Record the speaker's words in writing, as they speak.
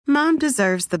Mom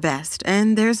deserves the best,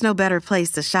 and there's no better place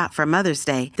to shop for Mother's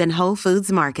Day than Whole Foods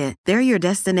Market. They're your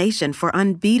destination for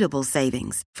unbeatable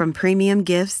savings, from premium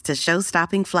gifts to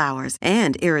show-stopping flowers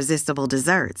and irresistible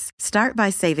desserts. Start by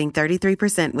saving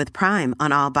 33% with Prime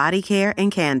on all body care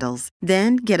and candles.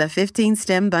 Then get a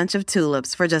 15-stem bunch of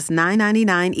tulips for just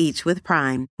 $9.99 each with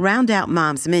Prime. Round out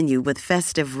Mom's menu with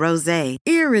festive rosé,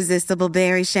 irresistible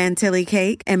berry chantilly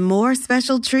cake, and more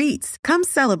special treats. Come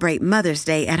celebrate Mother's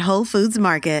Day at Whole Foods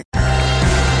Market.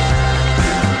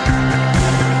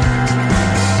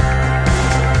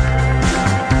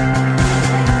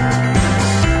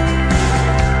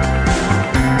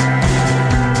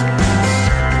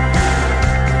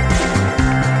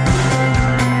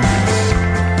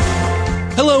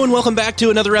 Hello and welcome back to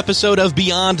another episode of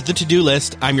Beyond the To-Do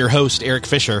List. I'm your host, Eric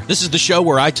Fisher. This is the show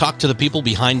where I talk to the people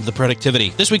behind the productivity.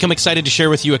 This week I'm excited to share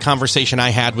with you a conversation I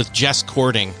had with Jess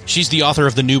Cording. She's the author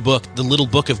of the new book, The Little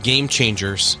Book of Game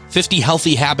Changers, 50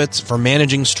 Healthy Habits for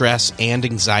Managing Stress and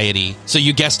Anxiety. So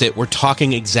you guessed it, we're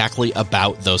talking exactly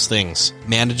about those things,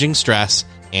 managing stress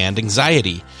and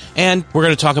anxiety. And we're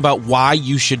going to talk about why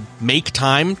you should make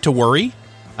time to worry.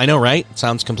 I know, right? It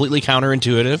sounds completely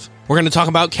counterintuitive. We're going to talk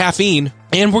about caffeine,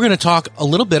 and we're going to talk a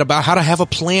little bit about how to have a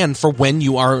plan for when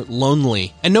you are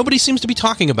lonely. And nobody seems to be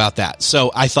talking about that. So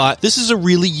I thought this is a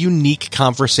really unique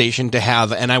conversation to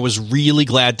have, and I was really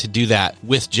glad to do that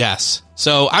with Jess.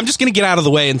 So I'm just going to get out of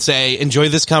the way and say, enjoy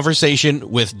this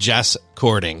conversation with Jess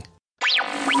Cording.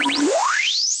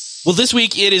 Well, this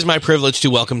week it is my privilege to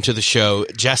welcome to the show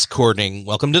Jess Cording.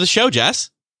 Welcome to the show,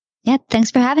 Jess. Yeah,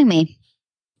 thanks for having me.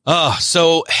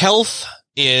 So health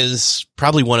is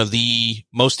probably one of the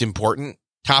most important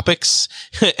topics,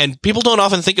 and people don't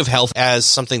often think of health as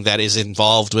something that is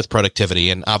involved with productivity.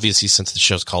 And obviously, since the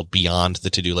show's called Beyond the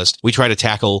To-Do List, we try to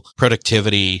tackle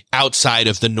productivity outside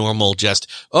of the normal just,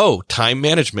 time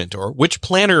management, or which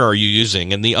planner are you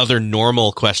using? And the other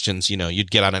normal questions,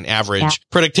 you'd get on an average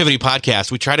productivity podcast.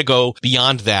 We try to go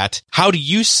beyond that. How do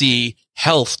you see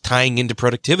health tying into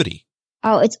productivity?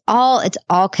 Oh, it's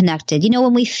all connected.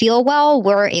 When we feel well,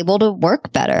 we're able to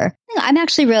work better. I'm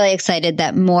actually really excited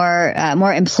that more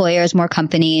employers, more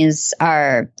companies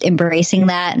are embracing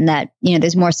that, and that,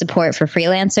 there's more support for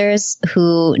freelancers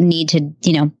who need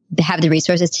to, have the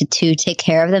resources to take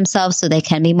care of themselves so they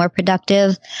can be more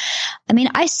productive. I mean,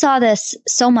 I saw this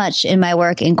so much in my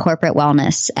work in corporate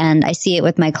wellness, and I see it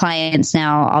with my clients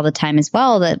now all the time as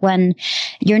well, that when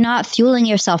you're not fueling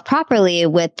yourself properly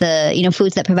with the,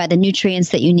 foods that provide the nutrients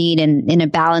that you need, and in a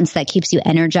balance that keeps you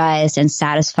energized and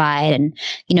satisfied, and,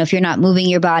 if you're not moving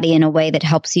your body in a way that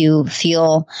helps you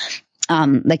feel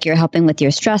like you're helping with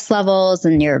your stress levels,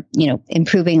 and you're,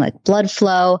 improving like blood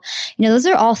flow, those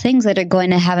are all things that are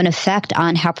going to have an effect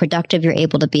on how productive you're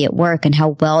able to be at work and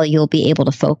how well you'll be able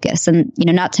to focus. And,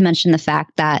 not to mention the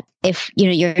fact that if,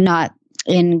 you're not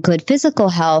in good physical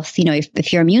health,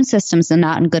 if your immune system's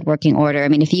not in good working order, I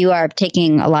mean, if you are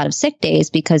taking a lot of sick days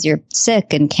because you're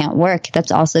sick and can't work,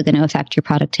 that's also going to affect your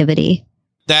productivity.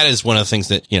 That is one of the things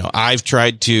that, I've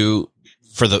tried to,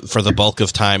 for the bulk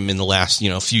of time in the last,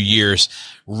 few years,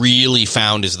 really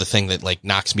found is the thing that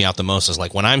knocks me out the most is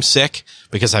when I'm sick,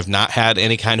 because I've not had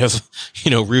any kind of,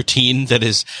 routine that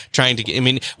is trying to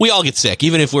get, we all get sick,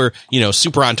 even if we're,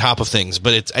 super on top of things,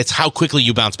 but it's how quickly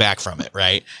you bounce back from it,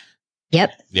 right?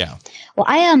 Yep. Yeah. Well,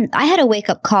 I had a wake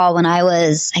up call when I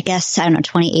was,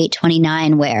 28,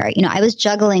 29, where, I was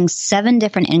juggling 7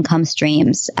 different income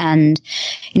streams. And,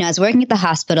 I was working at the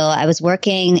hospital. I was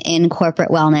working in corporate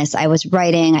wellness. I was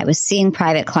writing. I was seeing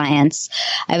private clients.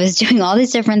 I was doing all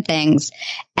these different things.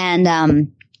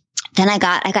 And, then I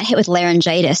got hit with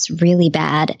laryngitis really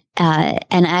bad.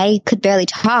 And I could barely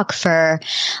talk for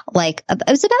it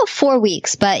was about 4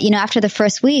 weeks. But, after the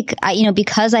first week,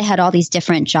 because I had all these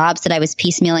different jobs that I was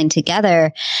piecemealing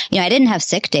together, I didn't have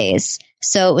sick days.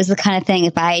 So it was the kind of thing,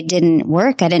 if I didn't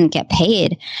work, I didn't get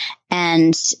paid.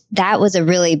 And that was a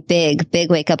really big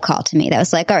wake up call to me. That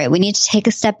was all right, we need to take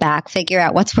a step back, figure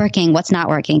out what's working, what's not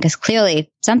working, because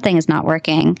clearly something is not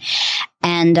working.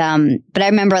 And, but I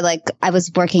remember I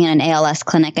was working in an ALS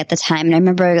clinic at the time, and I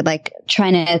remember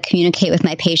trying to communicate with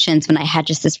my patients when I had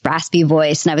just this raspy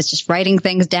voice, and I was just writing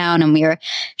things down, and we were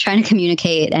trying to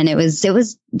communicate, and it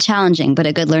was challenging, but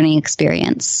a good learning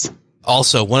experience.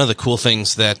 Also, one of the cool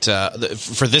things that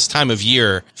for this time of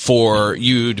year, for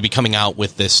you to be coming out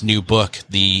with this new book,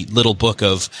 The Little Book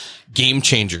of Game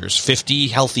Changers, 50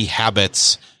 Healthy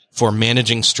Habits for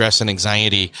Managing Stress and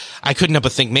Anxiety, I couldn't help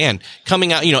but think, man,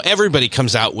 coming out, everybody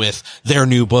comes out with their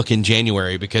new book in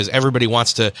January because everybody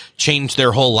wants to change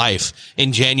their whole life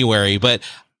in January. But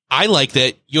I like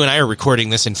that you and I are recording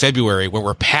this in February, where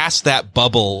we're past that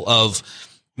bubble of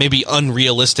maybe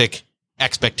unrealistic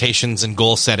expectations and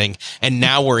goal setting. And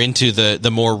now we're into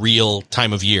the more real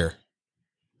time of year.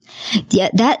 Yeah,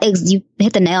 you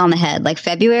hit the nail on the head. Like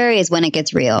February is when it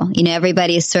gets real.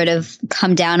 Everybody's sort of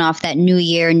come down off that new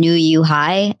year, new you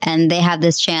high, and they have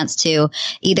this chance to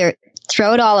either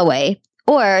throw it all away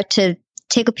or to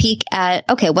take a peek at,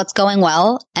 okay, what's going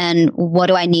well and what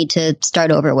do I need to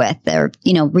start over with, or,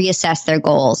 reassess their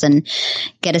goals and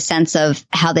get a sense of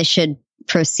how they should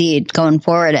proceed going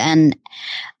forward. And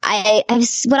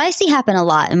what I see happen a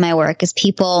lot in my work is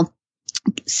people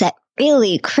set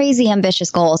really crazy ambitious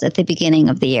goals at the beginning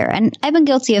of the year. And I've been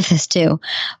guilty of this too,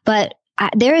 but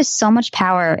there is so much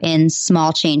power in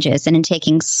small changes and in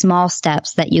taking small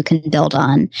steps that you can build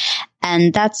on.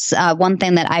 And that's one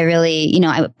thing that I really,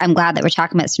 I'm glad that we're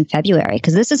talking about this in February,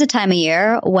 because this is a time of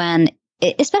year when,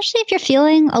 especially if you're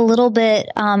feeling a little bit,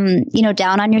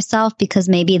 down on yourself because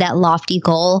maybe that lofty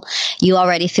goal, you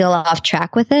already feel off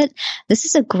track with it. This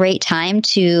is a great time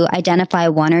to identify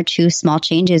one or two small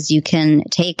changes you can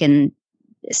take and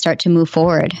start to move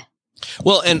forward.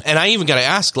 Well, and I even got to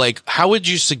ask, like, how would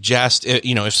you suggest,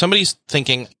 if somebody's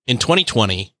thinking in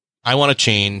 2020, I want to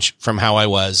change from how I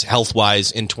was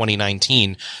health-wise in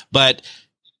 2019, but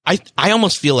I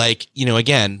almost feel like,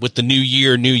 again, with the new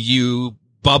year, new you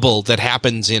bubble that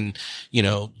happens in,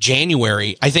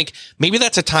 January, I think maybe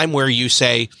that's a time where you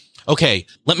say, okay,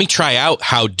 let me try out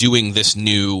how doing this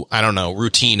new,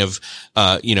 routine of,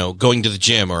 going to the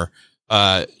gym or,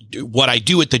 what I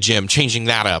do at the gym, changing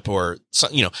that up, or,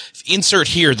 insert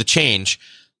here the change,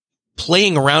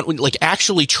 playing around, like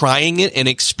actually trying it and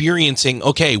experiencing,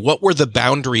 okay, what were the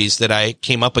boundaries that I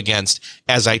came up against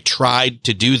as I tried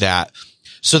to do that,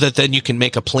 so that then you can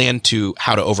make a plan to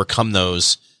how to overcome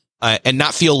those, and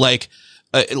not feel like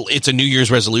it's a New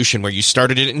Year's resolution where you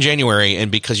started it in January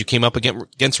and because you came up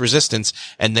against resistance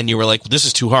and then you were like, this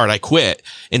is too hard, I quit.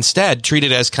 Instead, treat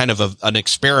it as kind of an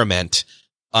experiment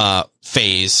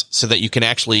phase so that you can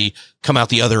actually come out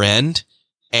the other end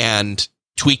and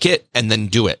tweak it and then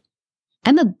do it.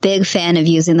 I'm a big fan of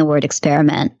using the word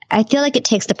experiment. I feel like it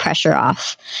takes the pressure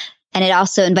off. And it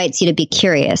also invites you to be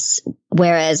curious.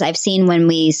 Whereas I've seen when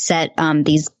we set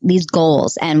these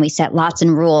goals and we set lots of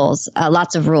rules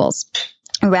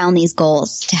around these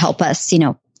goals to help us,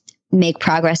 make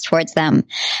progress towards them.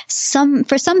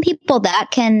 For some people that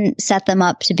can set them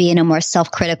up to be in a more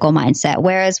self-critical mindset.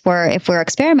 Whereas if we're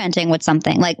experimenting with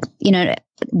something, like,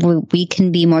 we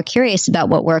can be more curious about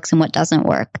what works and what doesn't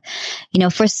work.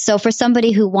 For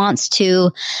somebody who wants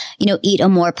to, eat a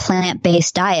more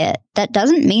plant-based diet, that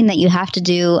doesn't mean that you have to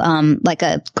do, like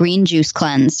a green juice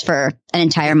cleanse for an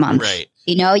entire month. Right.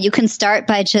 You can start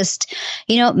by just,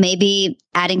 maybe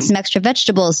adding some extra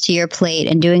vegetables to your plate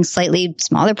and doing slightly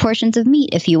smaller portions of meat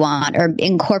if you want, or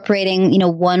incorporating,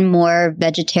 one more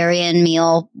vegetarian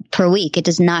meal per week. It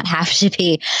does not have to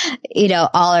be,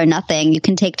 all or nothing. You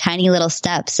can take tiny little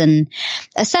steps and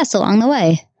assess along the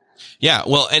way. Yeah.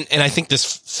 Well, and I think this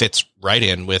fits right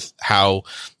in with how,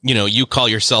 you call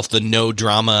yourself the no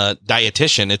drama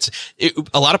dietitian.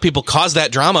 A lot of people cause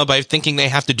that drama by thinking they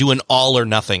have to do an all or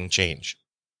nothing change.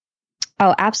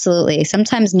 Oh, absolutely.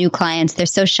 Sometimes new clients, they're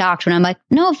so shocked when I'm like,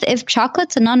 no, if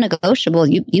chocolate's a non-negotiable,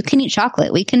 you can eat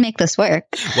chocolate. We can make this work.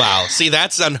 Wow. See,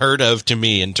 that's unheard of to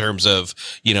me in terms of,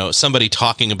 somebody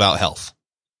talking about health.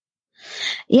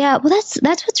 Yeah. Well, that's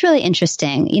what's really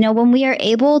interesting. When we are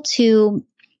able to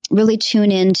really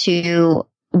tune into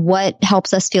what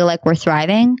helps us feel like we're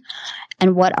thriving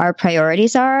and what our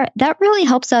priorities are, that really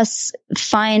helps us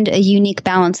find a unique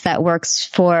balance that works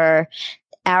for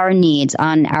our needs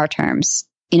on our terms.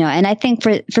 And I think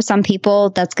for some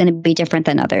people, that's going to be different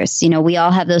than others. We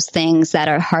all have those things that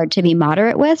are hard to be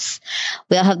moderate with.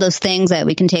 We all have those things that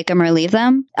we can take them or leave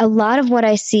them. A lot of what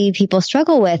I see people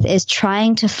struggle with is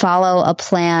trying to follow a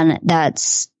plan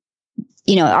that's,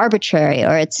 arbitrary,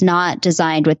 or it's not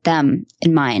designed with them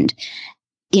in mind.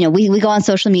 We go on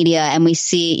social media and we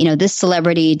see, this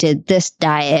celebrity did this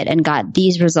diet and got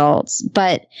these results,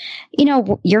 but,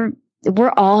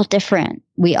 we're all different.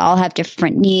 We all have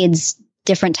different needs,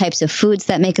 different types of foods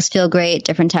that make us feel great,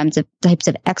 different types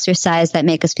of exercise that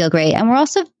make us feel great. And we're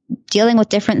also dealing with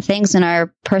different things in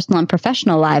our personal and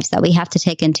professional lives that we have to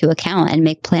take into account and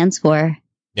make plans for.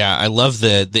 Yeah, I love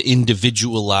the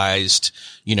individualized,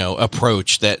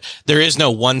 approach, that there is no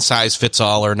one size fits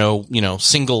all or no,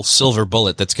 single silver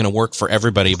bullet that's going to work for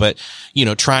everybody. But,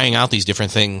 trying out these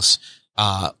different things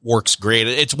works great.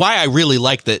 It's why I really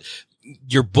like that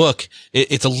your book.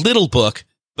 It's a little book,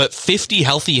 but 50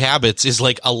 healthy habits is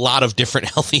like a lot of different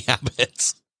healthy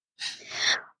habits.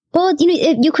 Well,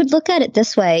 you could look at it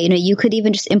this way. You could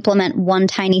even just implement one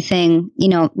tiny thing,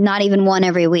 not even one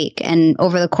every week. And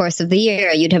over the course of the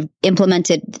year, you'd have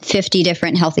implemented 50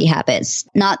 different healthy habits.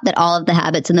 Not that all of the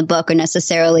habits in the book are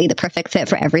necessarily the perfect fit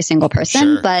for every single person,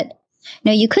 Sure. but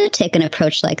you could take an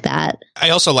approach like that. I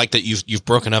also like that you've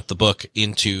broken up the book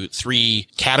into 3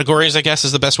 categories, I guess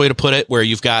is the best way to put it, where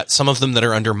you've got some of them that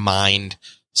are under mind,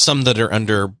 some that are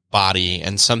under body,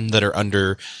 and some that are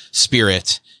under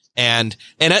spirit. And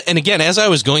again, as I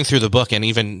was going through the book and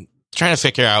even trying to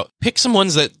figure out, pick some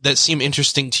ones that seem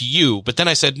interesting to you. But then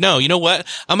I said, no, you know what?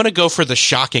 I'm going to go for the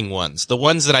shocking ones, the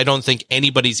ones that I don't think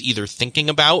anybody's either thinking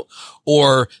about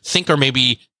or think are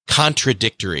maybe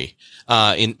contradictory,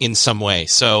 in some way.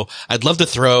 So I'd love to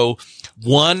throw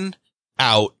one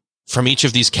out from each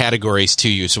of these categories to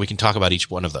you so we can talk about each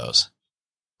one of those.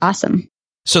 Awesome.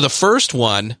 So the first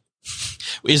one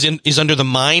is under the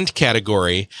mind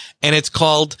category, and it's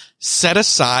called set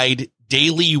aside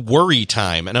daily worry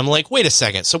time. And I'm like, wait a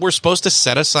second. So we're supposed to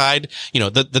set aside,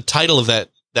 the title of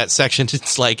that section.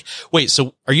 It's like, wait,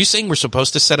 so are you saying we're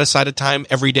supposed to set aside a time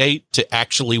every day to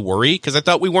actually worry? Because I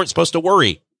thought we weren't supposed to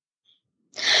worry.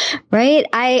 Right.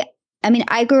 I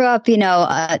grew up,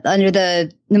 under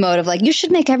the mode of like, you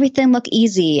should make everything look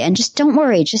easy and just don't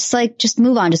worry. Just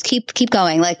move on. Just keep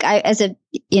going. Like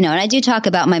and I do talk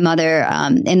about my mother,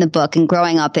 in the book and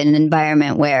growing up in an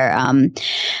environment where,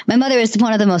 my mother is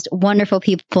one of the most wonderful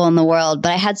people in the world,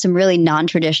 but I had some really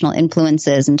non-traditional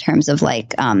influences in terms of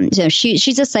like,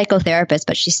 she's a psychotherapist,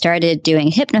 but she started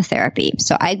doing hypnotherapy.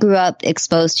 So I grew up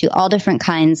exposed to all different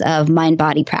kinds of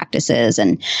mind-body practices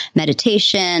and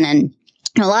meditation, and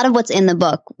a lot of what's in the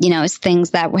book, is things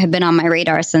that have been on my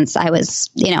radar since I was,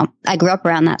 I grew up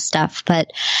around that stuff.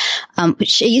 But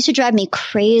it used to drive me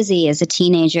crazy as a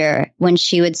teenager when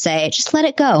she would say, just let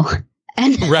it go.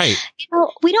 And, right.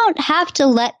 We don't have to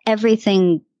let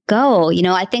everything go.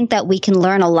 I think that we can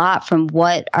learn a lot from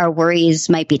what our worries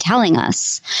might be telling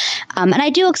us. And I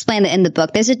do explain that in the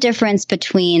book. There's a difference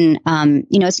between,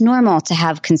 it's normal to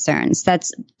have concerns.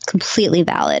 That's completely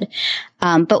valid.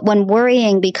 But when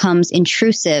worrying becomes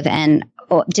intrusive and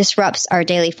disrupts our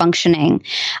daily functioning,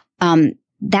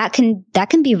 that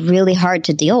can be really hard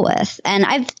to deal with. And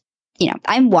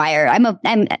I'm wired.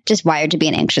 I'm just wired to be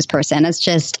an anxious person. It's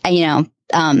just,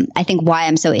 I think why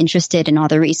I'm so interested in all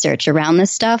the research around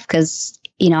this stuff, because,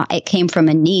 it came from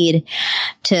a need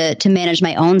to manage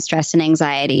my own stress and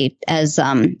anxiety as,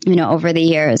 over the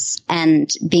years,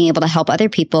 and being able to help other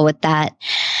people with that.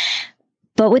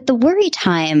 But with the worry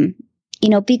time,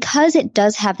 because it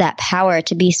does have that power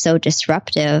to be so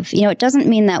disruptive, it doesn't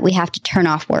mean that we have to turn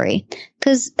off worry.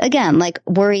 Because again, like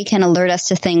worry can alert us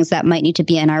to things that might need to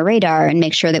be on our radar and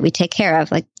make sure that we take care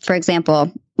of. Like, for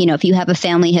example, if you have a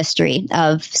family history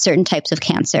of certain types of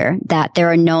cancer that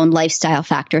there are known lifestyle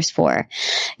factors for,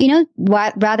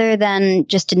 rather than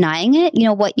just denying it,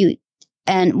 what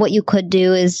you could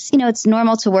do is, it's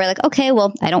normal to worry like, okay,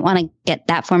 well, I don't want to get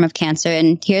that form of cancer.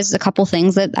 And here's a couple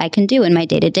things that I can do in my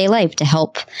day-to-day life to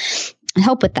help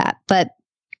with that. But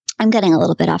I'm getting a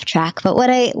little bit off track. But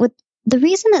the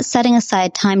reason that setting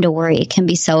aside time to worry can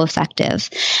be so effective,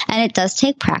 and it does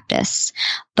take practice,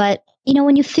 but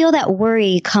when you feel that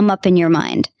worry come up in your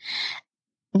mind,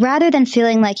 rather than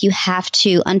feeling like you have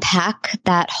to unpack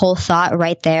that whole thought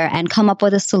right there and come up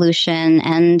with a solution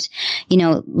and,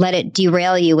 let it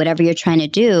derail you, whatever you're trying to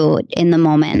do in the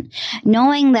moment,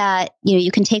 knowing that,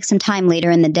 you can take some time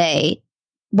later in the day,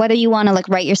 whether you want to like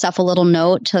write yourself a little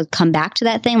note to come back to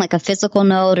that thing, like a physical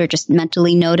note, or just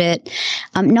mentally note it,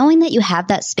 knowing that you have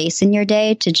that space in your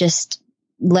day to just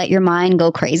let your mind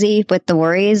go crazy with the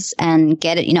worries and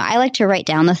get it. I like to write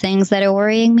down the things that are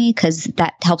worrying me because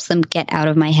that helps them get out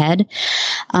of my head.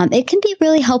 It can be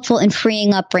really helpful in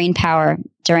freeing up brain power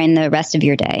during the rest of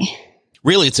your day.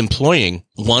 Really, it's employing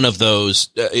one of those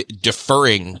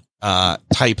deferring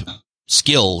type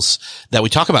skills that we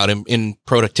talk about in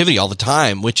productivity all the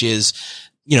time, which is,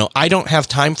 I don't have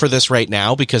time for this right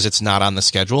now because it's not on the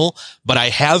schedule, but I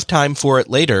have time for it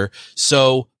later.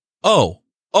 So,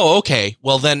 okay.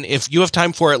 Well, then if you have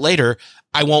time for it later,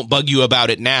 I won't bug you about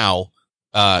it now.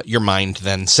 Your mind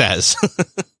then says.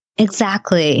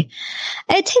 Exactly.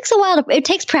 It takes a while. It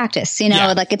takes practice,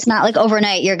 Yeah. Like it's not like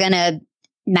overnight you're going to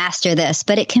master this,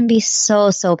 but it can be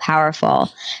so, so powerful.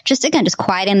 Just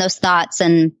quieting those thoughts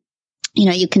and,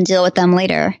 you can deal with them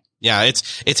later. Yeah.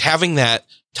 It's having that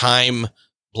time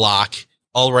block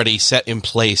already set in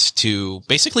place to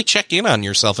basically check in on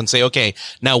yourself and say, okay,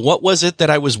 now what was it that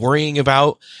I was worrying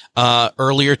about,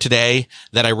 earlier today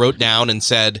that I wrote down and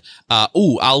said,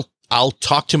 I'll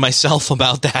talk to myself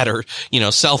about that, or,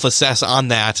 self-assess on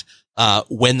that,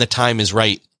 when the time is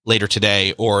right later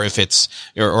today, or if it's,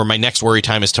 or my next worry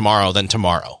time is tomorrow, then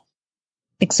tomorrow.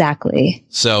 Exactly.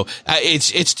 So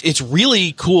it's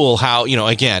really cool how,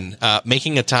 again,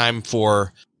 making a time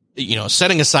for,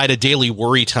 setting aside a daily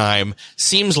worry time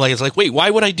seems like it's like, wait,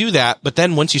 why would I do that? But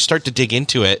then once you start to dig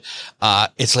into it,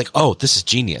 it's like, oh, this is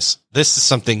genius. This is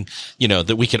something,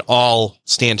 that we can all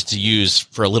stand to use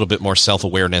for a little bit more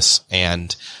self-awareness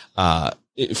and,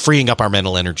 freeing up our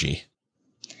mental energy.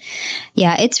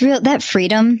 Yeah, it's real. That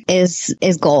freedom is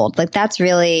gold. Like that's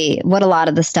really what a lot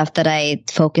of the stuff that I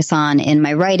focus on in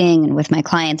my writing and with my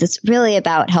clients. It's really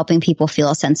about helping people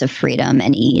feel a sense of freedom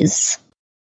and ease.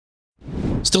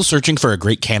 Still searching for a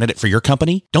great candidate for your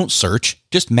company? Don't search,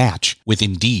 just match with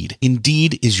Indeed.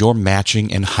 Indeed is your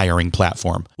matching and hiring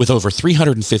platform with over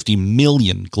 350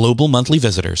 million global monthly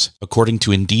visitors, according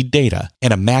to Indeed data,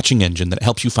 and a matching engine that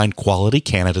helps you find quality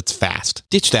candidates fast.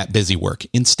 Ditch that busy work.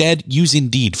 Instead, use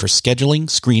Indeed for scheduling,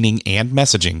 screening, and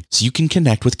messaging so you can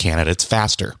connect with candidates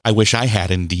faster. I wish I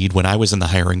had Indeed when I was in the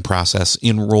hiring process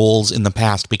in roles in the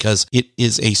past because it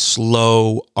is a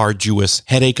slow, arduous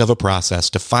headache of a process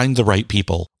to find the right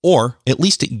people, or at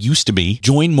least it used to be.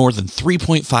 Join more than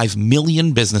 3.5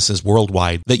 million businesses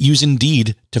worldwide that use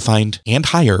Indeed to find and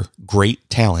hire great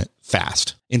talent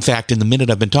fast. In fact, in the minute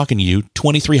I've been talking to you,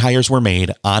 23 hires were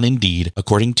made on Indeed,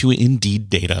 according to Indeed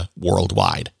data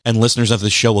worldwide. And listeners of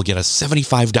this show will get a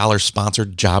 $75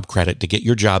 sponsored job credit to get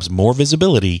your jobs more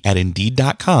visibility at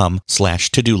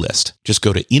Indeed.com/to-do list. Just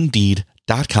go to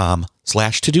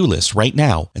Indeed.com/to-do list right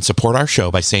now and support our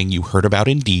show by saying you heard about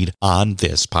Indeed on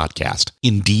this podcast.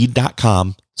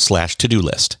 Indeed.com/to-do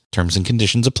list. Terms and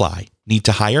conditions apply. Need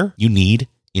to hire? You need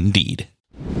Indeed.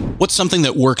 What's something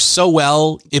that works so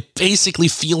well, it basically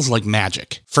feels like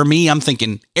magic? For me, I'm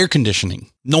thinking air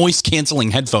conditioning, noise canceling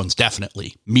headphones,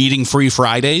 definitely. Meeting-free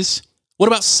Fridays? What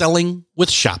about selling with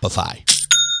Shopify?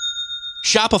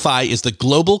 Shopify is the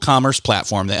global commerce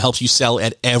platform that helps you sell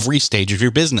at every stage of your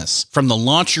business. From the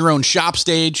launch your own shop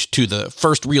stage to the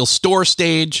first real store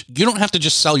stage, you don't have to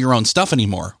just sell your own stuff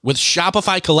anymore. With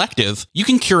Shopify Collective, you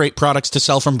can curate products to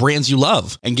sell from brands you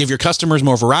love and give your customers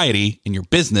more variety and your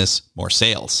business more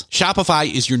sales.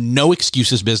 Shopify is your no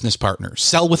excuses business partner.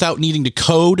 Sell without needing to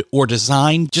code or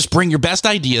design. Just bring your best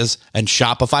ideas and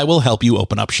Shopify will help you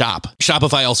open up shop.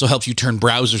 Shopify also helps you turn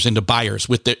browsers into buyers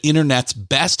with the internet's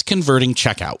best converting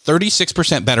checkout,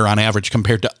 36% better on average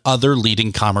compared to other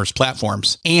leading commerce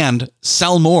platforms, and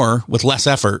sell more with less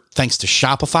effort thanks to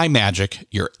Shopify Magic,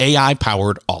 your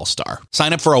AI-powered all-star.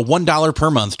 Sign up for a $1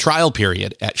 per month trial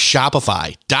period at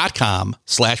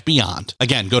shopify.com/beyond.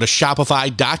 Again, go to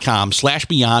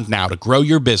shopify.com/beyond now to grow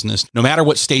your business no matter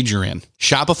what stage you're in.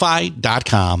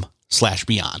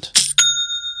 Shopify.com/beyond.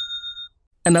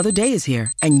 Another day is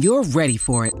here, and you're ready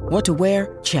for it. What to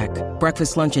wear? Check.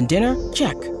 Breakfast, lunch, and dinner?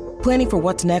 Check. Planning for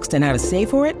what's next and how to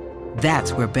save for it?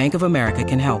 That's where Bank of America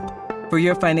can help. For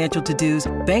your financial to-dos,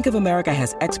 Bank of America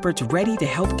has experts ready to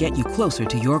help get you closer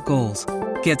to your goals.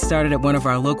 Get started at one of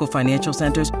our local financial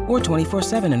centers or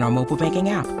 24/7 in our mobile banking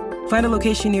app. Find a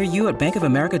location near you at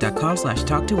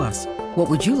bankofamerica.com/talktous.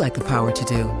 What would you like the power to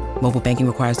do? Mobile banking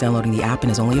requires downloading the app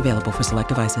and is only available for select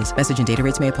devices. Message and data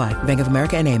rates may apply. Bank of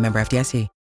America NA, member FDIC.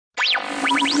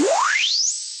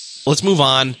 Let's move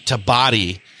on to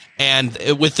body. And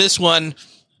with this one,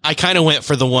 I kind of went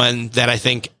for the one that I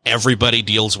think everybody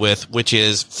deals with, which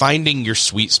is finding your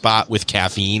sweet spot with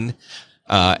caffeine.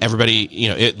 Everybody,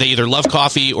 they either love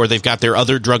coffee or they've got their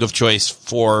other drug of choice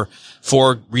for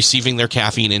receiving their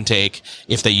caffeine intake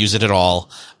if they use it at all.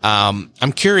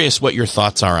 I'm curious what your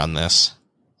thoughts are on this.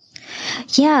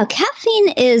 Yeah,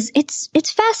 caffeine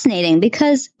it's fascinating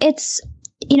because it's,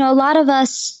 a lot of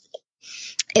us,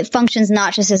 it functions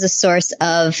not just as a source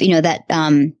of,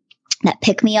 that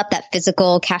pick me up, that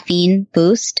physical caffeine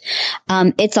boost.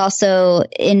 It's also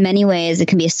in many ways, it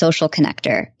can be a social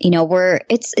connector.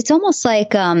 It's almost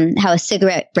like, how a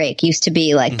cigarette break used to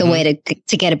be like the way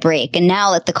to get a break. And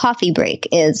now like the coffee break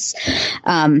is,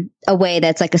 a way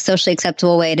that's like a socially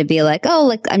acceptable way to be like, oh,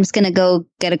 like I'm just going to go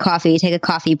get a coffee, take a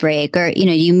coffee break, or,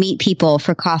 you meet people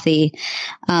for coffee.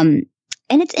 And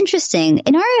it's interesting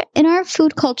in our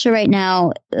food culture right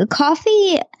now,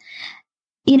 coffee,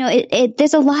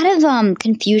 there's a lot of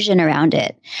confusion around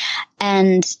it.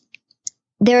 And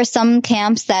there are some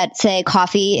camps that say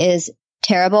coffee is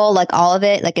terrible, like all of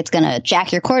it, like it's going to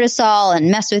jack your cortisol and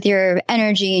mess with your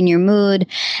energy and your mood.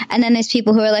 And then there's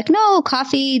people who are like, no,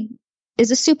 coffee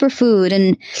is a superfood.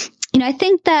 And, I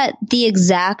think that the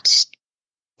exact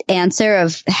answer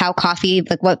of how coffee,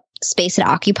 like what space it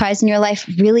occupies in your life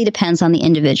really depends on the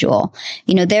individual.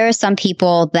 There are some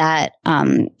people that,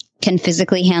 can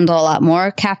physically handle a lot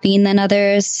more caffeine than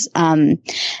others.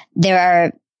 There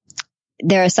are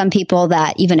there are some people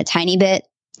that even a tiny bit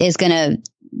is going to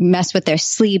mess with their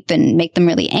sleep and make them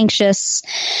really anxious.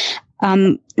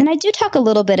 And I do talk a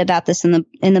little bit about this in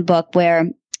the book, where,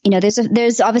 you know,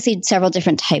 there's obviously several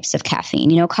different types of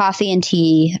caffeine. You know, coffee and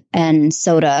tea and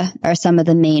soda are some of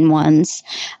the main ones.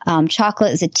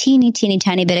 Chocolate is a teeny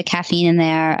tiny bit of caffeine in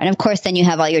there. And of course, then you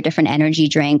have all your different energy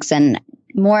drinks, and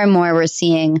more we're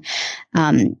seeing,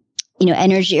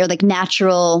 energy or like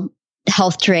natural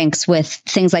health drinks with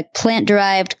things like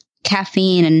plant-derived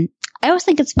caffeine. And I always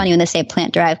think it's funny when they say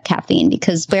plant-derived caffeine,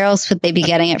 because where else would they be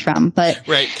getting it from? But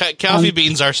right, coffee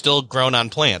beans are still grown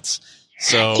on plants.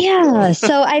 So yeah,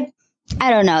 so I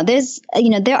don't know.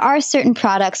 There are certain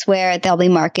products where they'll be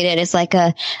marketed as like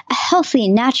a healthy,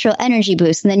 natural energy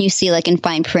boost, and then you see like in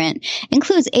fine print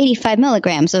includes 85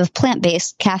 milligrams of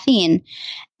plant-based caffeine.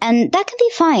 And that can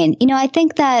be fine. You know, I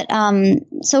think that,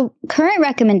 so current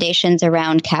recommendations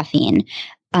around caffeine,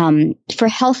 for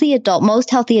most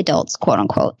healthy adults, quote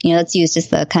unquote, you know, that's used as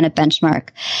the kind of benchmark,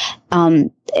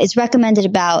 is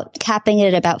recommended capping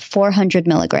it at about 400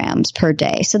 milligrams per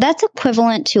day. So that's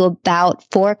equivalent to about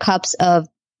 4 cups of,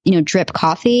 drip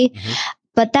coffee. Mm-hmm.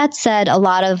 But that said, a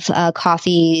lot of,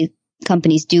 coffee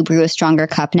companies do brew a stronger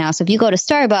cup now. So if you go to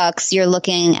Starbucks, you're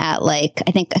looking at I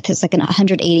think it's like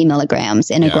 180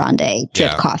 milligrams in a grande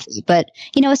drip coffee. But,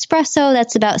 espresso,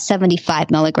 that's about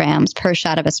 75 milligrams per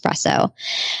shot of espresso.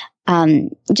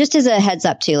 Just as a heads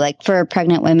up too, like for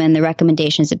pregnant women, the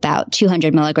recommendation is about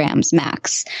 200 milligrams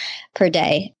max per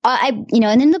day. And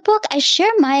in the book, I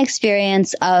share my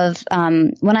experience of,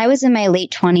 when I was in my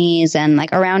late 20s and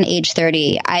like around age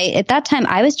 30, at that time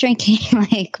I was drinking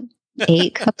like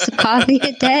 8 cups of coffee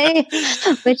a day,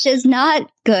 which is not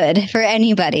good for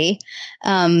anybody.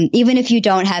 Even if you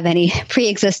don't have any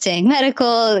pre-existing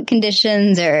medical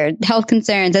conditions or health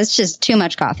concerns, it's just too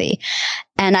much coffee.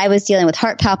 And I was dealing with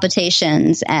heart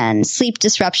palpitations and sleep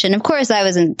disruption. Of course, I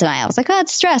was in denial. I was like, oh,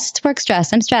 it's stress. It's work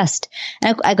stress. I'm stressed.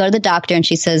 And I go to the doctor and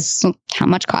she says, how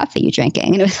much coffee are you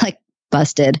drinking? And it was like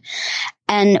busted.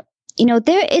 And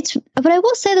but I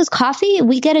will say this coffee,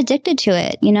 we get addicted to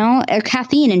it, or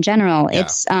caffeine in general. Yeah.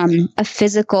 It's a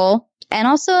physical and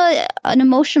also an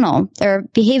emotional or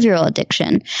behavioral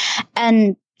addiction.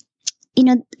 And,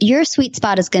 your sweet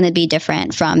spot is going to be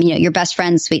different from, your best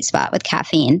friend's sweet spot with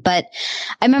caffeine. But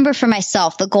I remember for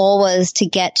myself, the goal was to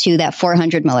get to that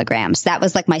 400 milligrams. That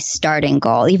was like my starting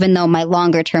goal, even though my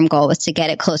longer term goal was to get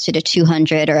it closer to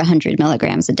 200 or 100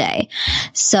 milligrams a day.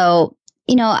 So,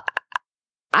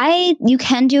 you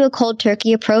can do a cold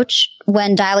turkey approach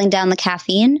when dialing down the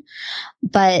caffeine,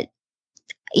 but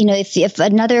if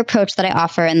another approach that I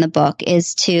offer in the book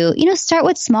is to, start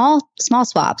with small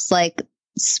swaps, like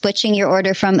switching your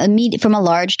order from a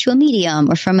large to a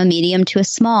medium, or from a medium to a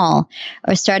small,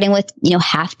 or starting with,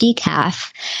 half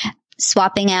decaf,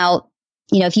 swapping out,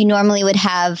 if you normally would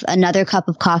have another cup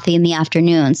of coffee in the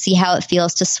afternoon, see how it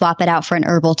feels to swap it out for an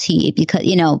herbal tea, because,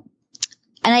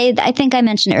 and I think I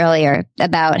mentioned earlier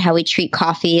about how we treat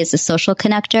coffee as a social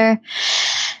connector.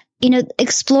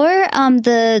 Explore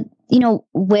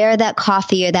where that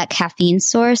coffee or that caffeine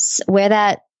source, where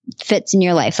that fits in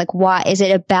your life. Like, why is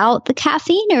it about the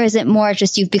caffeine, or is it more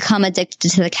just you've become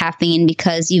addicted to the caffeine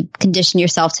because you condition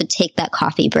yourself to take that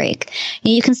coffee break?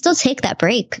 You can still take that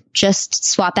break. Just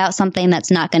swap out something that's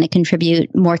not going to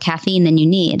contribute more caffeine than you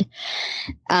need.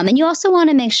 And you also want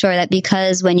to make sure that,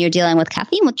 because when you're dealing with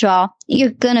caffeine withdrawal,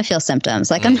 you're going to feel symptoms.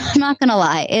 Like, I'm not going to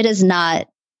lie. It is not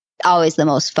always the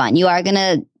most fun.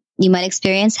 You might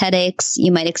experience headaches.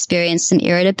 You might experience some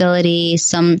irritability,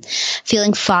 some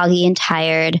feeling foggy and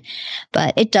tired,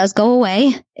 but it does go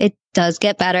away. It does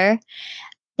get better.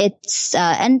 It's,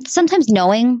 and sometimes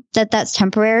knowing that that's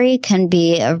temporary can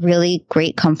be a really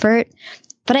great comfort.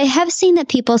 But I have seen that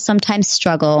people sometimes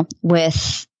struggle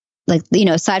with,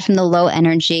 aside from the low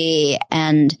energy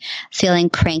and feeling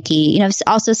cranky, I've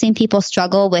also seen people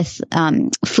struggle with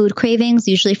food cravings,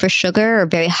 usually for sugar or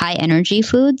very high energy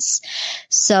foods.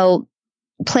 So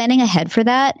planning ahead for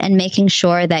that and making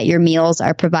sure that your meals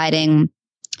are providing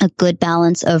a good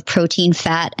balance of protein,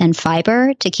 fat, and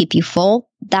fiber to keep you full,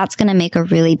 that's going to make a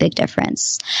really big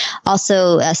difference.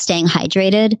 Also, staying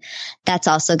hydrated, that's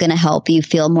also going to help you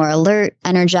feel more alert,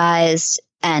 energized.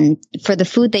 And for the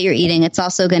food that you're eating, it's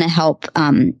also going to help,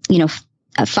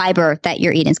 fiber that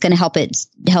you're eating. It's going to help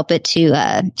it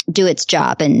to do its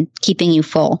job and keeping you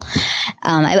full.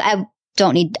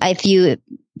 If you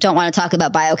don't want to talk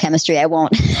about biochemistry, I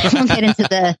won't get into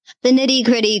the nitty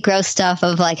gritty gross stuff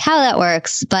of like how that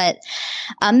works, but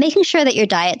making sure that your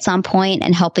diet's on point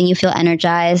and helping you feel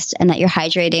energized, and that you're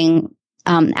hydrating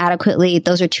adequately.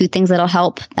 Those are two things that'll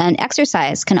help. And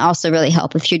exercise can also really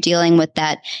help if you're dealing with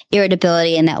that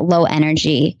irritability and that low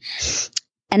energy.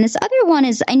 And this other one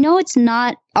is, I know it's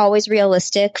not always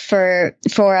realistic for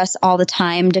us all the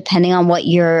time, depending on what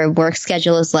your work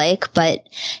schedule is like. But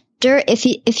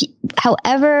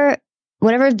however,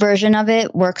 whatever version of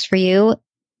it works for you,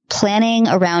 planning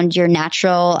around your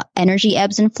natural energy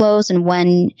ebbs and flows. And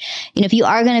when, if you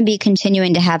are going to be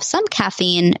continuing to have some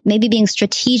caffeine, maybe being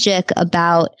strategic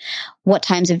about what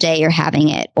times of day you're having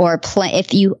it, or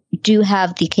if you do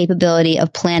have the capability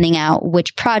of planning out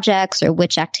which projects or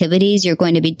which activities you're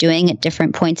going to be doing at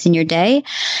different points in your day,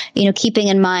 keeping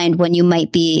in mind when you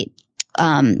might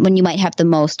have the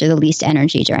most or the least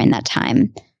energy during that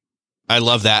time. I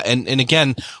love that. And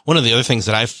again, one of the other things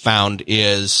that I've found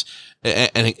is,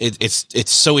 and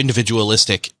it's so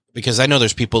individualistic, because I know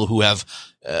there's people who have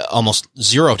almost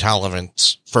zero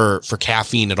tolerance for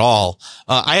caffeine at all.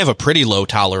 I have a pretty low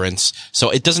tolerance,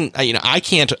 so it doesn't, I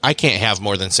can't have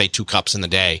more than, say, 2 cups in the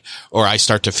day, or I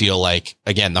start to feel like,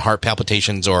 again, the heart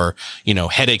palpitations or,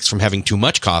 headaches from having too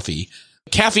much coffee.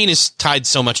 Caffeine is tied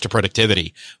so much to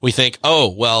productivity. We think,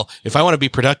 oh, well, if I want to be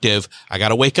productive, I got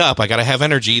to wake up. I got to have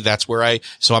energy.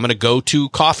 So I'm going to go to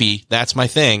coffee. That's my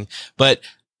thing. But,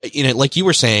 like you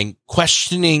were saying,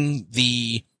 questioning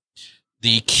the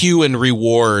cue and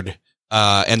reward,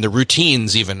 and the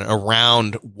routines even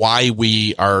around why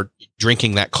we are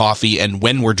drinking that coffee and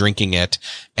when we're drinking it,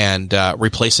 and,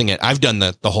 replacing it. I've done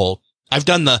the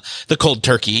cold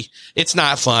turkey. It's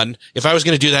not fun. If I was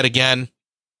going to do that again,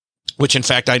 which in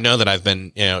fact I know that I've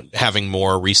been, having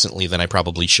more recently than I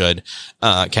probably should,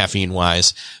 caffeine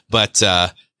wise, but,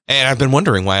 and I've been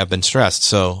wondering why I've been stressed.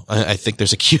 So I think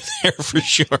there's a cue there for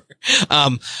sure.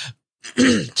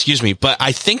 Excuse me. But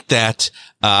I think that,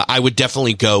 I would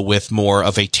definitely go with more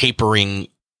of a tapering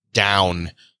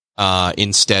down,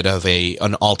 instead of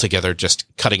an altogether just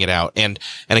cutting it out. And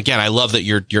again, I love that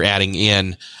you're adding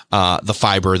in, the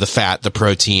fiber, the fat, the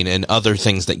protein, and other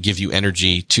things that give you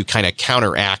energy to kind of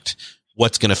counteract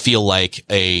what's going to feel like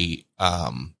a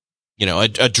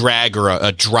drag or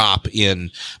a drop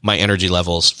in my energy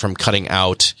levels from cutting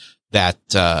out that,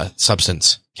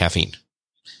 substance, caffeine.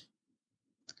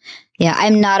 Yeah,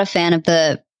 I'm not a fan of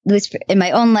at least in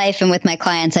my own life and with my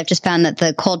clients, I've just found that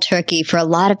the cold turkey for a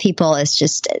lot of people is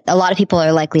just, a lot of people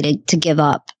are likely to give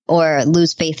up or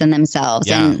lose faith in themselves.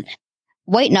 Yeah. And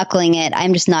white knuckling it,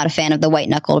 I'm just not a fan of the white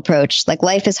knuckled approach. Like,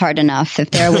 life is hard enough. If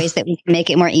there are ways that we can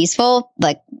make it more easeful,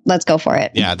 let's go for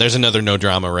it. Yeah, there's another no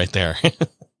drama right there.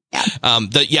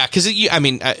 Yeah. Cause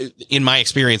in my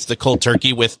experience, the cold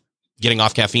turkey with getting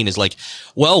off caffeine is like,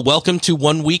 well, welcome to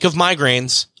 1 week of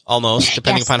migraines almost,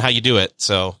 depending upon how you do it.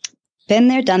 So been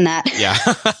there, done that. Yeah.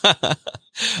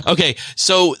 Okay.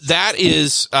 So that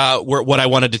is, what I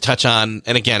wanted to touch on.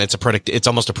 And again, it's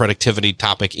almost a productivity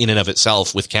topic in and of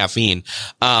itself with caffeine.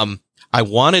 I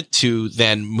wanted to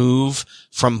then move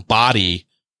from body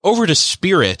over to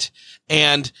spirit.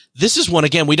 And this is one,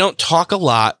 again, we don't talk a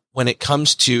lot when it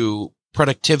comes to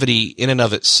productivity in and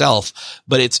of itself,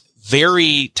 but it's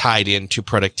very tied into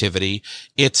productivity.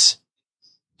 It's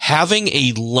having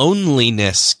a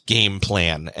loneliness game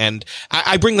plan. And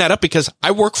I bring that up because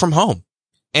I work from home,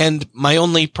 and my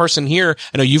only person here,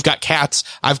 I know you've got cats.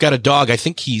 I've got a dog. I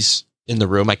think he's in the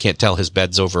room. I can't tell. His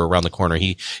bed's over around the corner.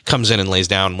 He comes in and lays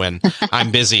down when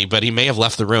I'm busy, but he may have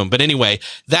left the room. But anyway,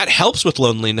 that helps with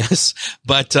loneliness.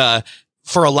 But,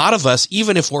 for a lot of us,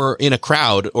 even if we're in a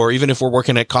crowd or even if we're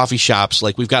working at coffee shops,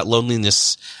 like, we've got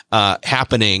loneliness,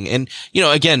 happening. And,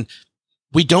 again,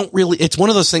 we don't really, it's one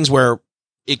of those things where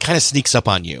it kind of sneaks up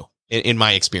on you. In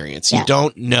my experience, you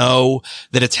don't know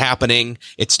that it's happening.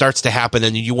 It starts to happen,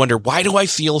 and you wonder, why do I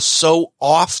feel so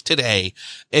off today?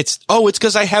 It's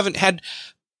because I haven't had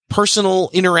personal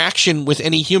interaction with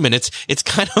any human. It's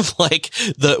kind of like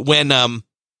when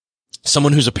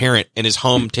someone who's a parent and is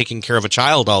home taking care of a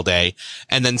child all day,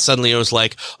 and then suddenly it was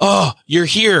like, oh, you're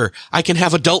here. I can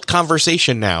have adult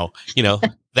conversation now.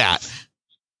 That.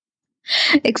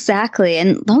 Exactly.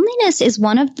 And loneliness is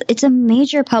it's a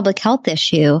major public health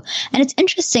issue. And it's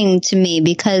interesting to me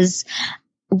because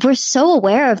we're so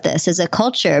aware of this as a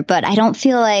culture, but I don't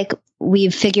feel like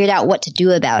we've figured out what to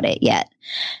do about it yet.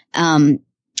 And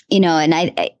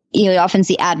you often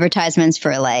see advertisements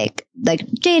for like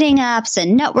dating apps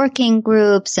and networking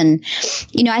groups. And,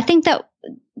 I think that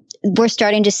we're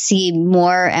starting to see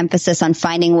more emphasis on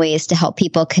finding ways to help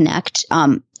people connect,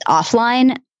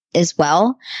 offline as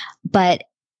well. But,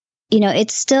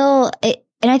 it's still,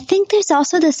 and I think there's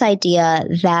also this idea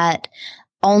that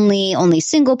only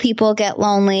single people get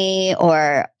lonely,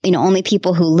 or, only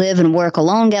people who live and work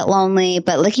alone get lonely.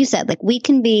 But like you said, like we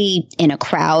can be in a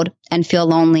crowd and feel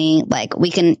lonely. Like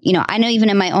we can, I know even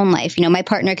in my own life, my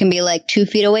partner can be like 2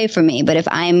 feet away from me. But if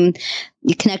I'm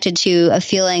connected to a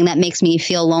feeling that makes me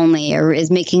feel lonely or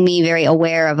is making me very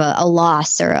aware of a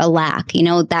loss or a lack,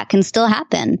 that can still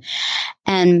happen.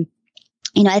 And,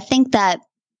 I think that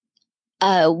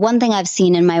one thing I've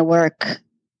seen in my work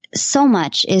so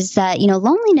much is that,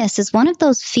 loneliness is one of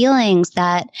those feelings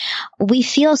that we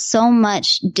feel so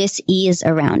much dis-ease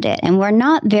around it, and we're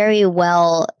not very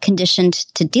well conditioned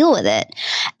to deal with it.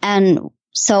 And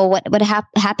so what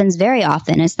happens very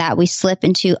often is that we slip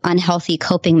into unhealthy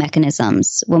coping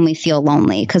mechanisms when we feel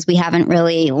lonely, because we haven't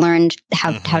really learned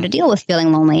how to deal with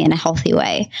feeling lonely in a healthy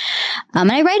way. And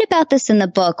I write about this in the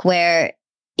book where,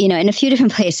 in a few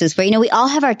different places where, we all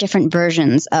have our different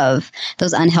versions of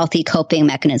those unhealthy coping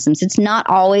mechanisms. It's not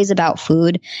always about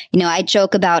food. I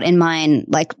joke about in mine,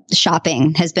 like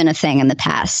shopping has been a thing in the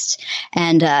past.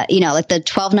 And, like the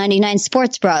 $12.99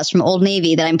 sports bras from Old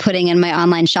Navy that I'm putting in my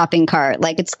online shopping cart,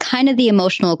 like it's kind of the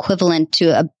emotional equivalent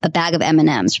to a bag of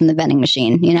M&Ms from the vending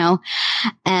machine,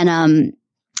 And,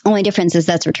 only difference is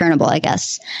that's returnable, I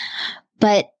guess.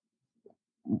 But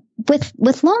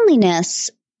with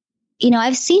loneliness,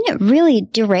 I've seen it really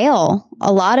derail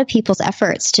a lot of people's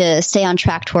efforts to stay on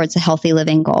track towards a healthy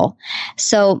living goal.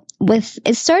 So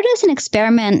it started as an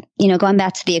experiment, going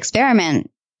back to the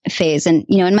experiment phase. And,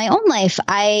 in my own life,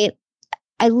 I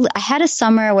had a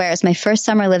summer where it was my first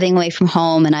summer living away from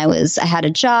home, and I had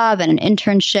a job and an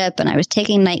internship, and I was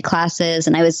taking night classes,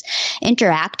 and I was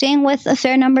interacting with a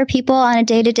fair number of people on a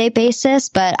day-to-day basis,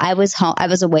 but I was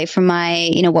away from my,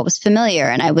 what was familiar,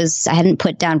 and I hadn't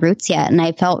put down roots yet, and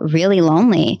I felt really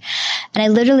lonely. And I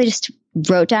literally just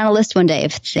wrote down a list one day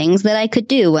of things that I could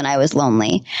do when I was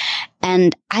lonely.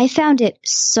 And I found it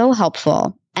so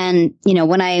helpful. And,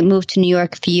 when I moved to New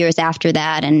York a few years after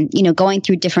that, and, going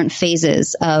through different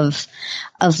phases of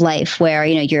life where,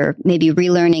 you're maybe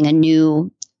relearning a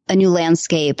new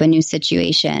landscape, a new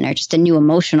situation, or just a new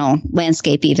emotional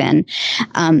landscape even,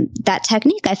 that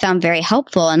technique I found very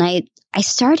helpful. And I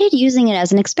started using it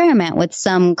as an experiment with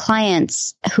some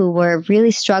clients who were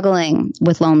really struggling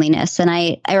with loneliness. And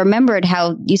I remembered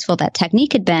how useful that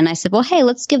technique had been. I said, well, hey,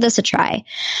 let's give this a try.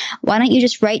 Why don't you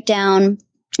just write down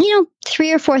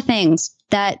 3 or 4 things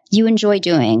that you enjoy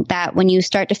doing, that when you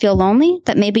start to feel lonely,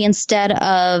 that maybe instead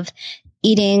of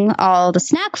eating all the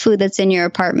snack food that's in your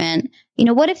apartment,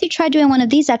 what if you try doing one of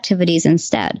these activities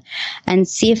instead and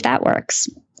see if that works?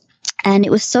 And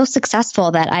it was so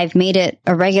successful that I've made it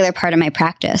a regular part of my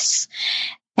practice.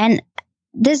 And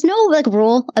there's no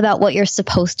rule about what you're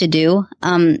supposed to do.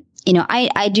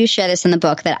 I do share this in the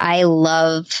book that I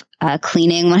love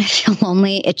cleaning when I feel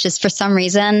lonely. It's just for some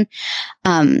reason,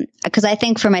 because I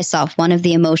think for myself, one of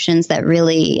the emotions that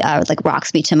really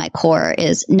rocks me to my core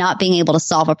is not being able to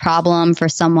solve a problem for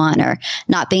someone or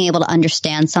not being able to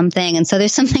understand something. And so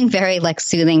there's something very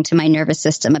soothing to my nervous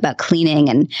system about cleaning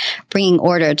and bringing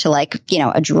order to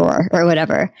a drawer or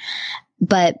whatever.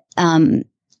 But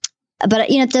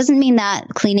it doesn't mean that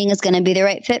cleaning is going to be the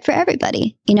right fit for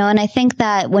everybody, and I think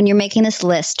that when you're making this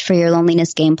list for your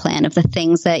loneliness game plan of the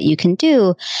things that you can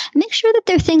do, make sure that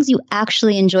they're things you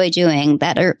actually enjoy doing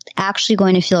that are actually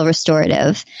going to feel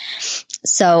restorative.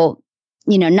 So,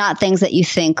 not things that you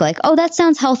think oh, that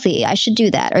sounds healthy, I should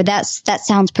do that. Or that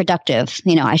sounds productive,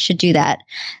 I should do that.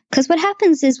 Because what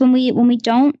happens is when we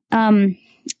don't,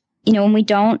 when we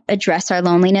don't address our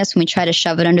loneliness, when we try to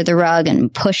shove it under the rug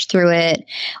and push through it,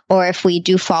 or if we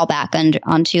do fall back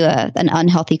onto an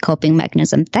unhealthy coping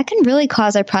mechanism, that can really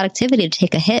cause our productivity to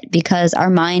take a hit because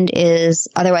our mind is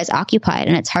otherwise occupied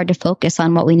and it's hard to focus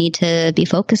on what we need to be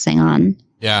focusing on.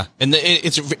 Yeah. And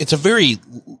it's a very,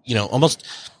 almost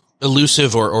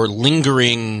elusive or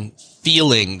lingering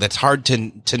feeling that's hard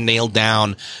to nail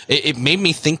down. It made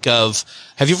me think of,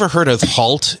 have you ever heard of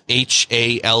HALT,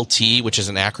 HALT, which is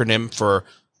an acronym for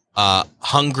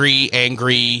hungry,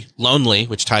 angry, lonely,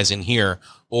 which ties in here,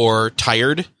 or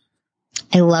tired?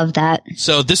 I love that.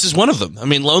 So this is one of them. I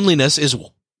mean, loneliness is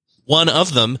one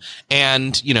of them.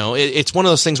 And, it's one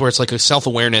of those things where it's like a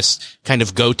self-awareness kind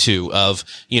of go-to of,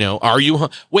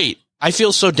 wait, I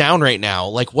feel so down right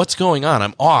now. What's going on?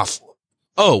 I'm off.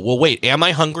 Oh, well, wait, am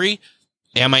I hungry?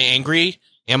 Am I angry?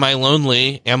 Am I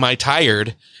lonely? Am I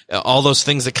tired? All those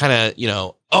things that kind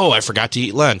of, oh, I forgot to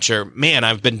eat lunch, or man,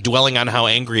 I've been dwelling on how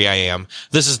angry I am.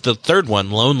 This is the third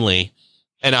one, lonely,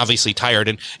 and obviously tired.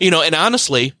 And, and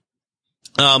honestly,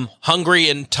 hungry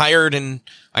and tired and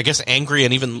I guess angry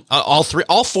and even all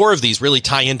 4 of these really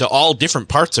tie into all different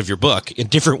parts of your book in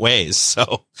different ways.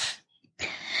 So.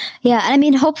 Yeah. And I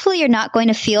mean, hopefully you're not going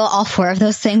to feel all 4 of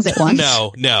those things at once.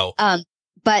 No.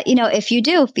 But, if you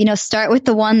do, start with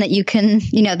the one that you can,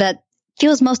 that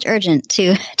feels most urgent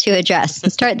to address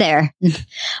and start there.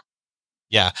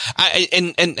 Yeah.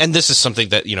 And this is something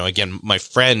that, again, I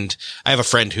have a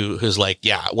friend who's like,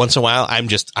 yeah, once in a while,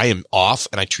 I am off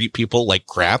and I treat people like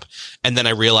crap. And then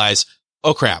I realize,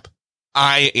 oh crap,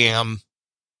 I am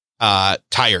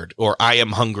tired, or I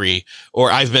am hungry,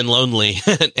 or I've been lonely.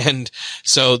 And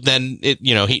so then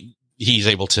he's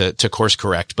able to course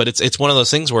correct. But it's one of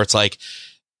those things where it's like,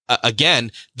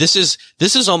 again, this is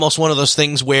almost one of those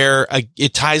things where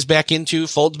it folds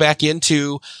back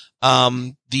into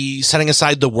the setting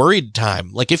aside the worried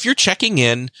time. Like if you're checking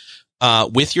in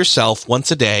with yourself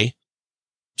once a day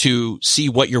to see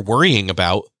what you're worrying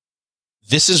about,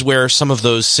 this is where some of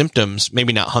those symptoms,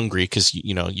 maybe not hungry, because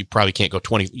you probably can't go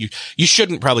you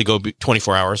shouldn't probably go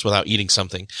 24 hours without eating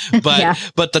something, but yeah.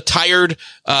 But the tired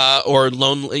or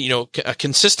lonely, a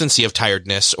consistency of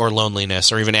tiredness or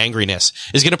loneliness or even angriness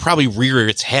is going to probably rear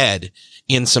its head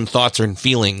in some thoughts and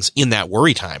feelings in that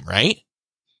worry time, right?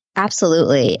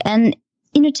 Absolutely. And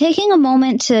taking a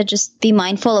moment to just be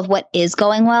mindful of what is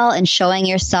going well and showing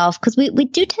yourself, because we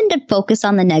do tend to focus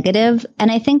on the negative.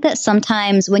 And I think that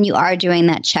sometimes when you are doing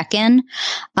that check-in,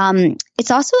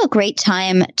 it's also a great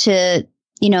time to,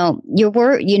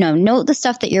 note the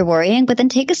stuff that you're worrying, but then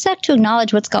take a sec to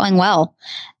acknowledge what's going well.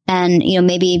 And,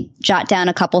 maybe jot down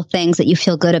a couple things that you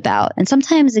feel good about. And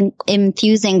sometimes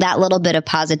infusing that little bit of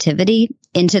positivity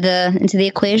into the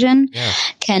equation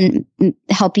can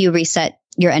help you reset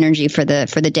your energy for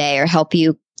the day, or help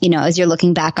you, as you're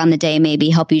looking back on the day, maybe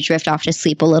help you drift off to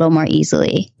sleep a little more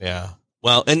easily. Yeah.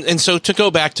 Well, and so to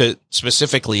go back to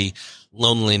specifically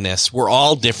loneliness, we're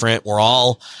all different. We're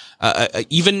all,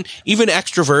 even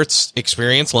extroverts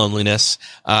experience loneliness.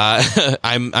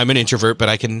 I'm an introvert, but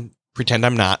I can pretend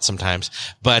I'm not sometimes.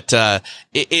 But,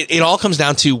 it all comes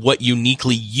down to what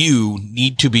uniquely you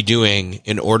need to be doing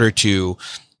in order to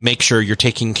make sure you're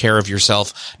taking care of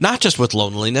yourself, not just with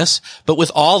loneliness, but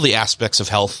with all the aspects of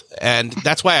health. And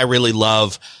that's why I really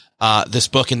love this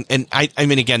book. And I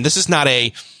mean, again, this is not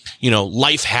a,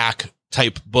 life hack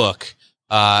type book.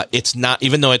 It's not,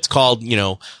 even though it's called,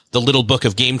 the Little Book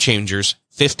of Game Changers,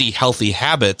 50 Healthy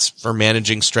Habits for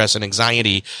Managing Stress and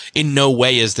Anxiety. In no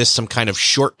way is this some kind of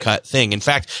shortcut thing. In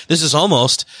fact, this is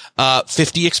almost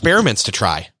 50 experiments to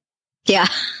try. Yeah.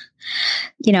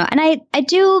 And I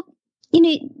do,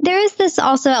 there is this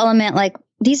also element, like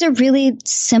these are really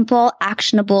simple,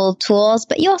 actionable tools,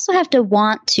 but you also have to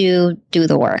want to do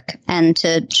the work and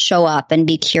to show up and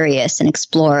be curious and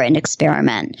explore and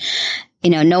experiment.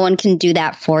 No one can do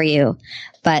that for you.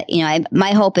 But,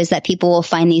 my hope is that people will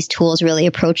find these tools really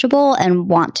approachable and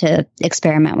want to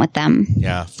experiment with them.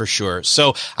 Yeah, for sure.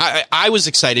 So I was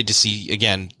excited to see,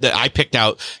 again, that I picked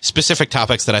out specific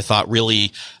topics that I thought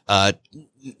really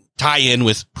tie in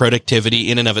with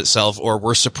productivity in and of itself, or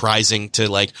were surprising to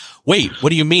like, wait, what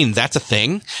do you mean? That's a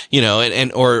thing?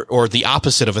 Or the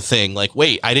opposite of a thing. Like,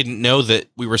 wait, I didn't know that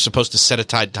we were supposed to set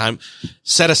aside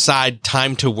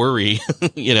time to worry,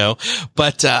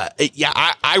 but,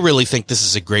 I really think this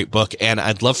is a great book, and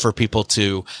I'd love for people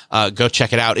to, go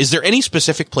check it out. Is there any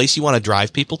specific place you want to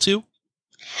drive people to?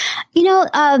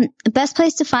 Best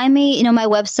place to find me, my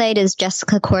website is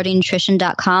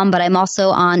jessicacordingnutrition.com, but I'm also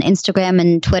on Instagram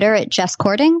and Twitter at Jess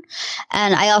Cording.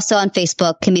 And I also on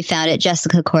Facebook can be found at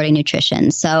Jessica Cording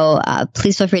Nutrition. So,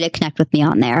 please feel free to connect with me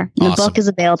on there. And awesome. The book is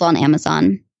available on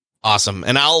Amazon. Awesome.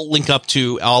 And I'll link up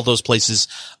to all those places,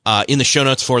 in the show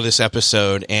notes for this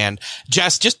episode. And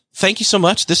Jess, just thank you so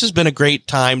much. This has been a great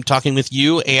time talking with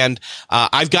you. And,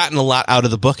 I've gotten a lot out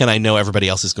of the book, and I know everybody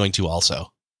else is going to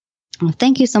also. Well,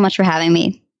 thank you so much for having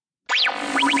me.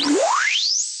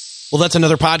 Well, that's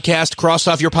another podcast. Cross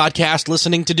off your podcast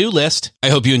listening to-do list. I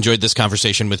hope you enjoyed this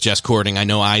conversation with Jess Cording. I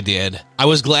know I did. I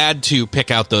was glad to pick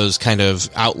out those kind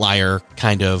of outlier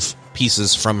kind of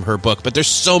pieces from her book, but there's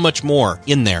so much more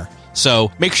in there.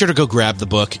 So make sure to go grab the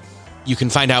book. You can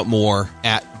find out more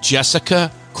at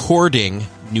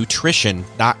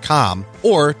jessicacordingnutrition.com,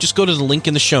 or just go to the link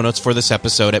in the show notes for this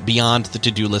episode at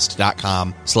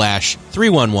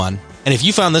beyondthetodolist.com/311. And if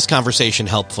you found this conversation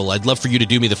helpful, I'd love for you to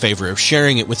do me the favor of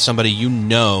sharing it with somebody you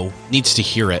know needs to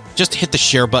hear it. Just hit the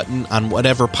share button on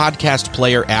whatever podcast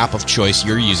player app of choice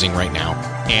you're using right now.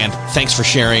 And thanks for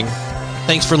sharing.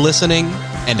 Thanks for listening,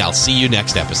 and I'll see you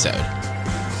next episode.